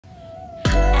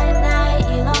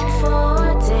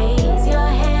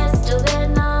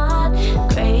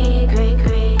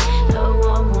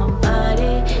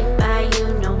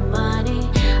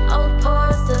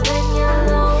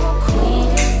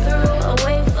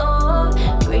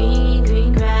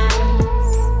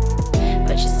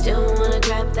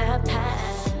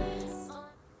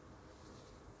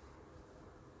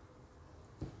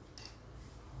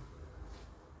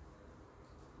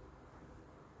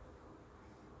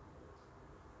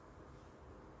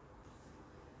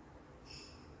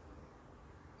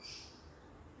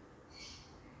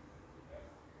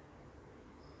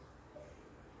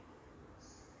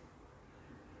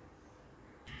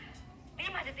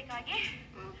detik lagi.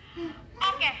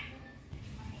 Oke.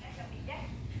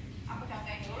 Aku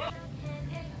cobain dulu.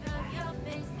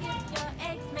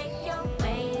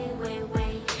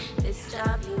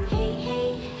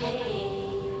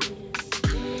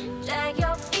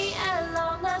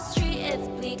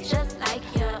 Just like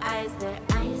your eyes, they're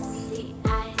icy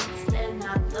eyes, they're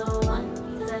not the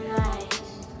ones I like.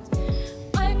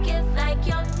 Work is like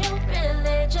your new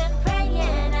religion,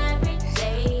 praying every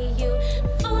day you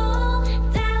fall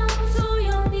down to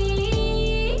your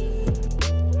knees.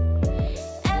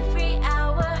 Every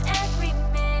hour, every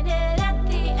minute at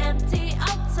the empty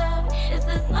altar, is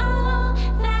this all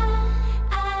that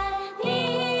I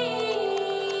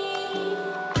need?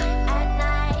 At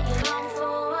night you long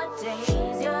for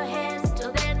days.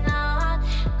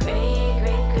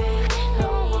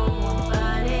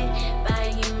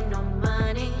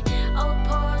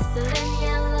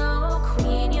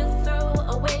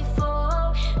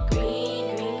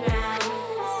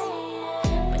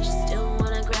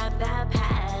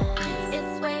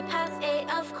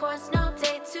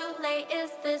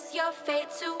 Fate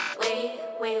to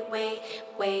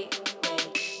wait,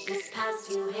 this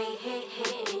past you, hey,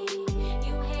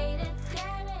 you hated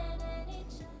staring at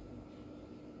each other.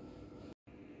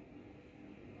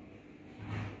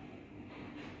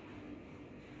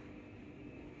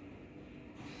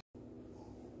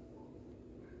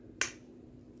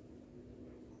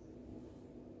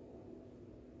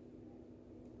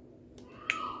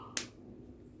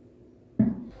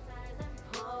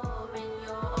 Pouring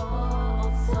your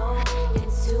old soul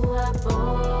into a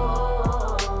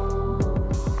bowl.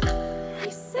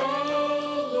 You say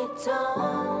you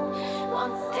don't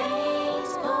want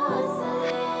stained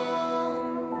porcelain,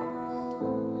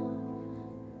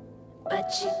 but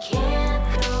you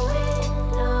can't throw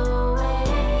it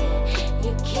away.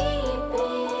 You keep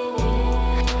it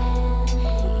in,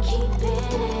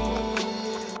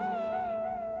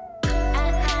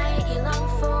 At night you long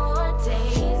for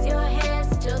days, your hair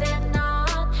still there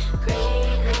not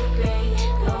gray.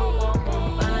 No more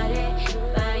body,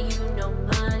 buy you no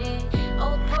money.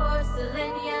 Old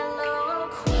porcelain yellow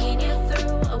queen you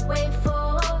threw away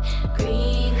for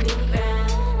green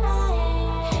grass,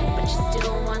 but you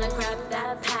still wanna grab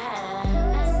that past.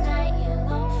 At night you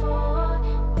long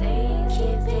for days,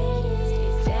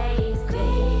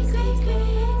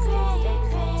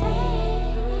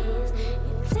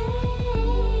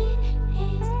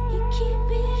 you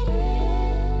keep it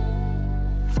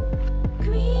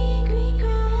green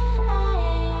grass.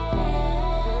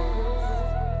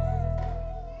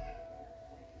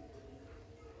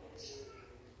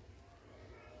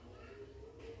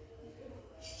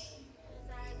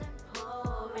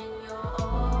 Pouring your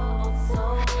old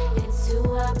soul into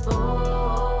a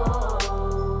bowl.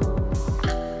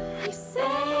 You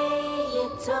say you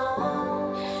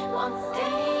don't want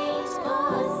stained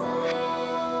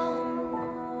porcelain,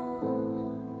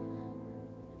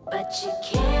 but you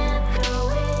can't throw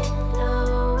it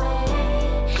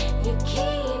away. You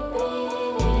keep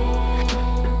it in.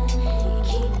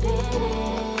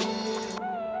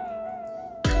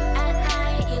 At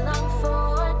night you long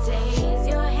for days,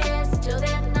 your hair still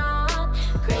there not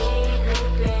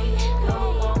gray.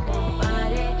 No more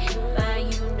body, buy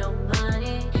you no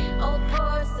money. Old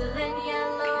porcelain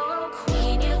yellow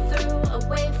queen you threw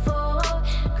away for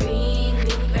green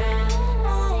grass,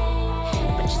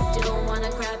 but you still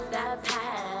wanna grab that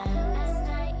past.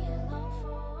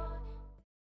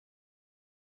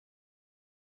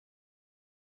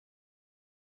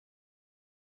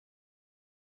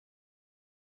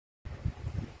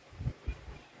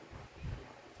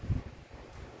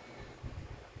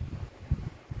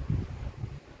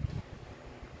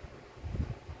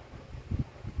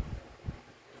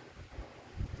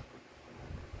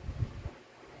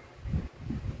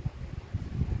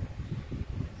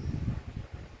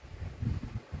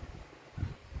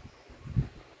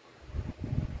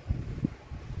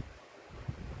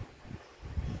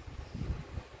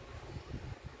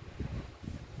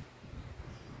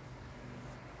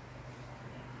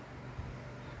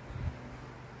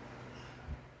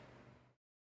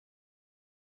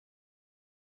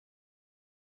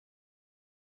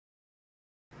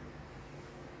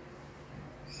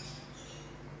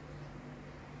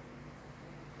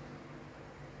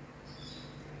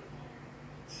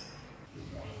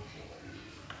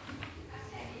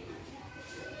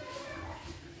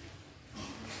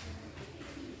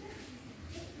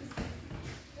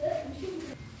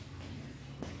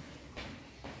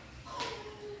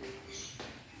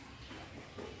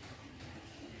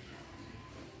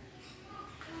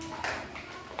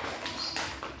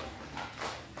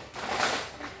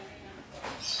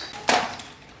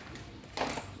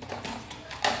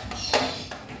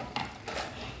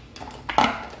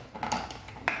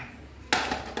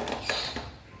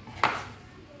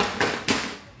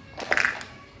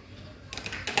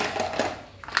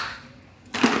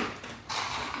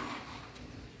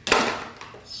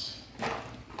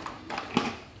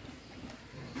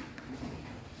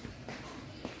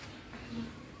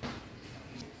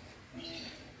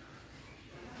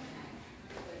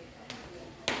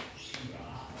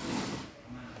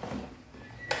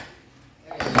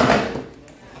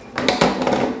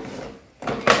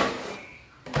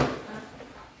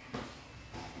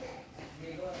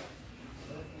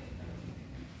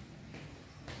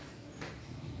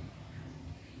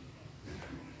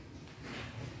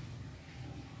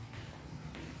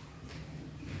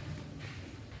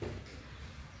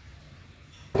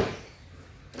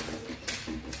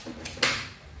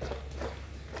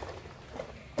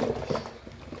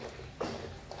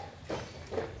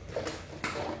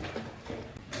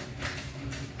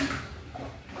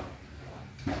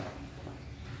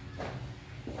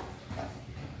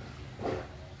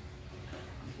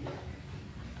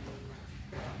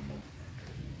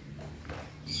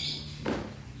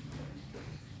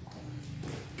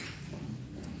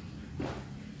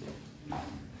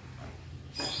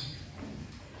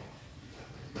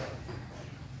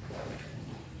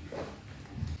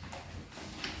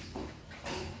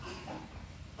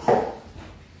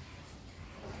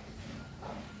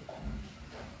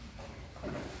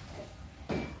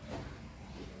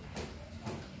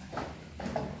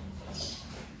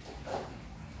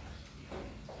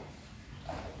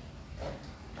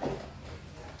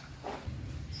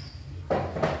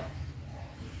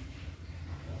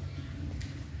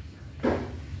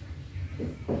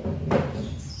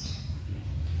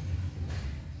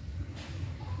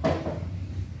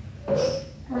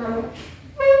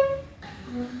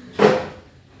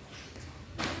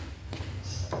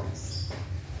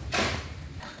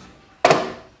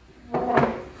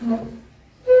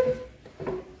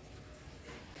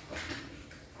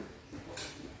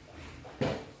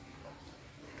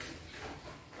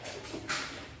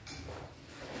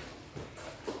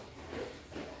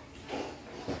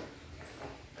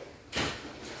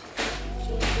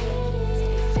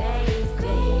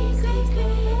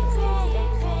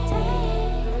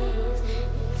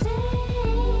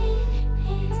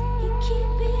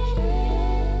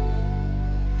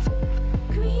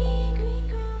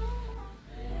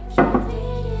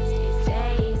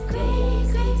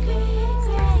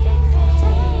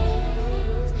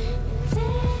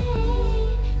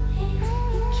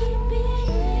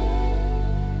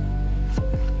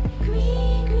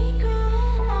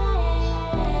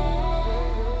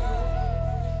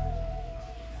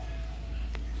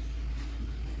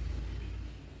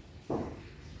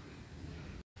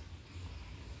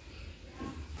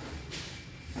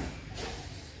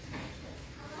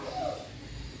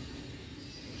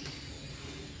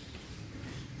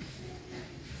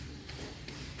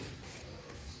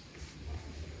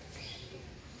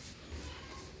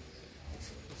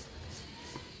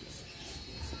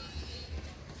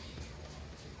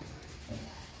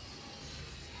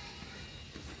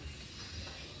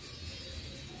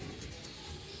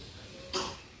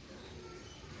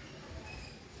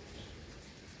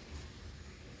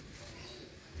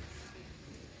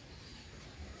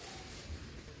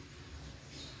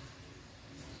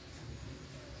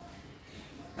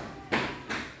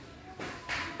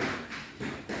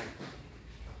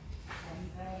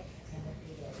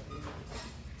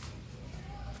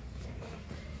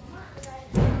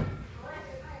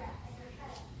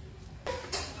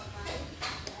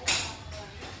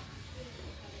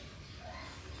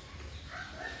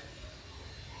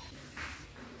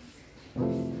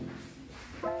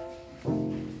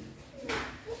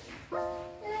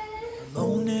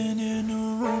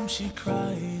 She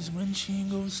cries when she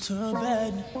goes to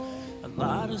bed. A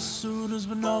lot of suitors,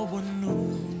 but no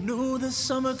one knew this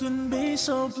summer couldn't be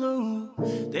so blue.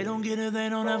 They don't get it, they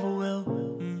don't ever will.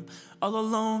 All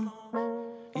alone,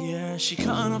 yeah. She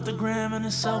cutting off the gram and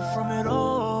herself from it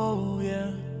all,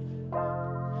 yeah.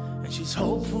 And she's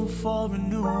hopeful for a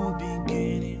new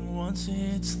beginning once it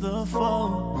hits the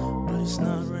fall, but it's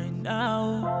not right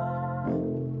now.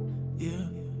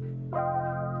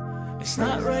 It's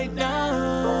not right now.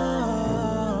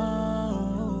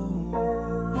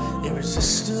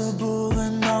 Irresistible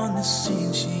and on the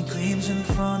scene, she gleams in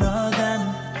front of them,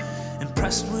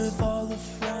 impressed with all the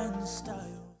friends' style.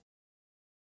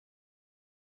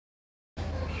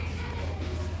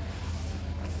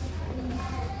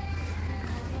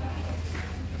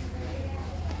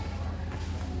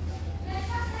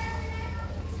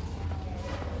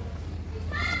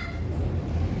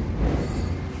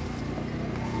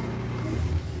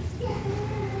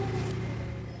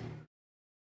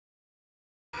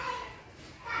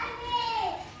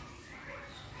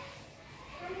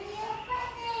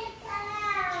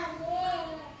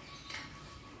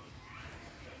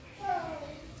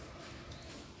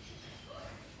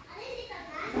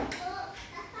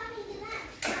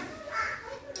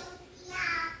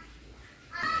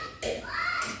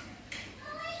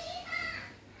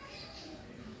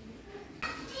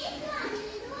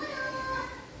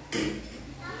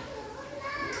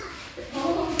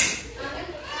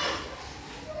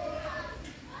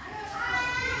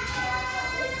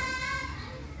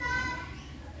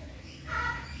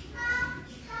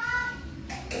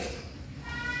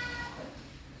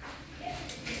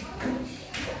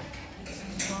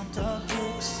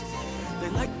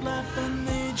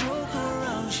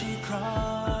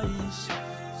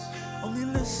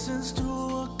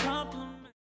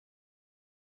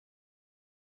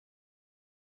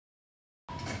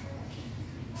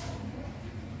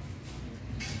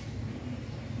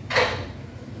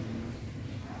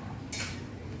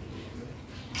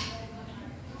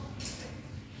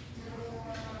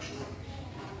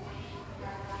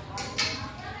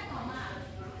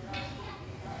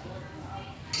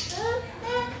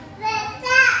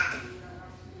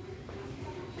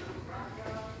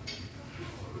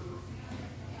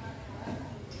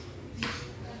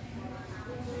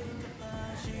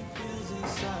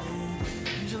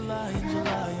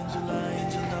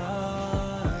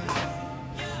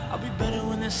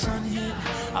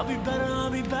 I'll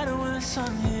be better when the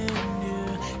sun hit,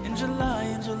 yeah. In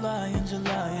July,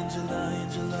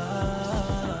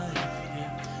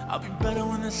 yeah. I'll be better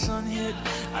when the sun hit.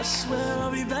 I swear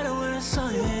I'll be better when the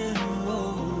sun hit.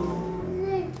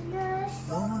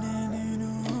 Moaning in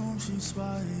her room, she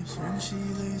swipes when she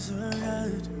lays her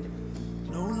head.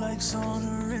 No likes on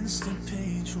her Insta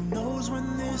page. Who knows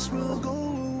when this will go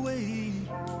away?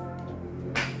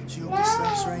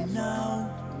 right now.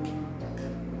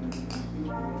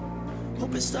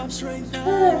 Hope it stops right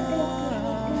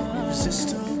now.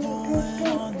 Irresistible and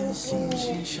on the scene,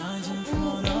 she shines in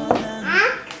front of them.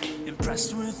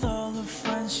 Impressed with all her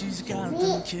friends, she's got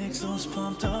them kicks, those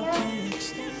pumped up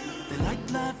kicks. They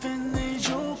like laughing, they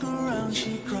joke around,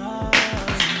 she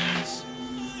cries.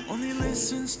 Only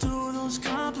listens to those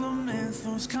compliments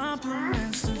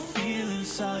to feel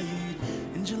inside.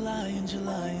 In July, in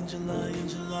July, in July, in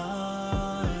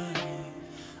July.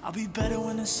 I'll be better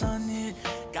when the sun hit.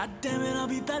 God damn it, I'll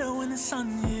be better when the sun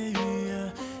hit.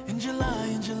 In July,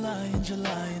 in July, in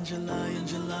July, in July, in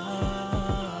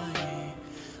July.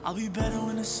 I'll be better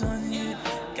when the sun hit.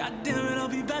 God damn it, I'll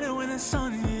be better when the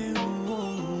sun hit.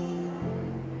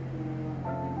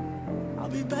 I'll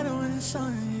be better when the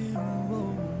sun hit.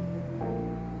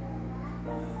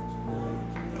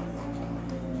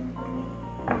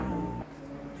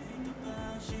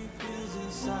 She feels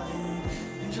inside.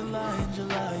 In July, in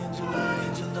July, in July,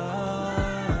 in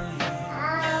July.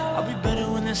 I'll be better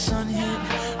when the sun hit.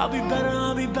 I'll be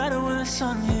better when the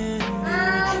sun hit. In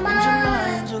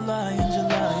July, in July, in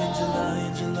July, in July,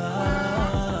 in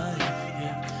July.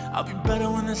 Yeah. I'll be better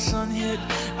when the sun hit.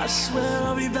 I swear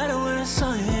I'll be better when the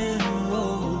sun hit.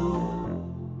 Whoa.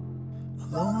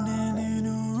 Alone and in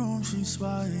her room, she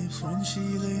swipes when she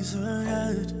lays her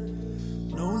head.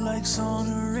 No likes on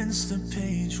her Insta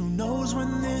page. Who knows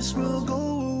when this will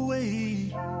go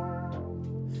away?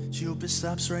 She hope it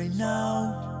stops right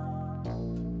now.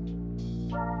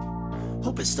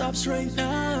 Hope it stops right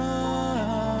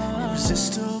now.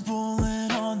 Irresistible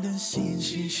and on the scene,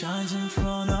 she shines in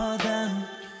front of them.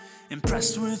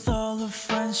 Impressed with all her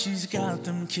friends, she's got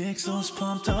them kicks, those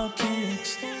pumped up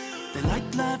kicks. They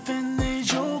like laughing, they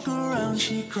joke around,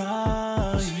 she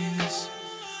cries.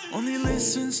 Only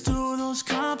listens to those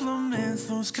compliments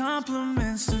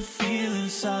to feel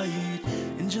inside.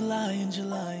 In July, in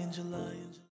July, in July.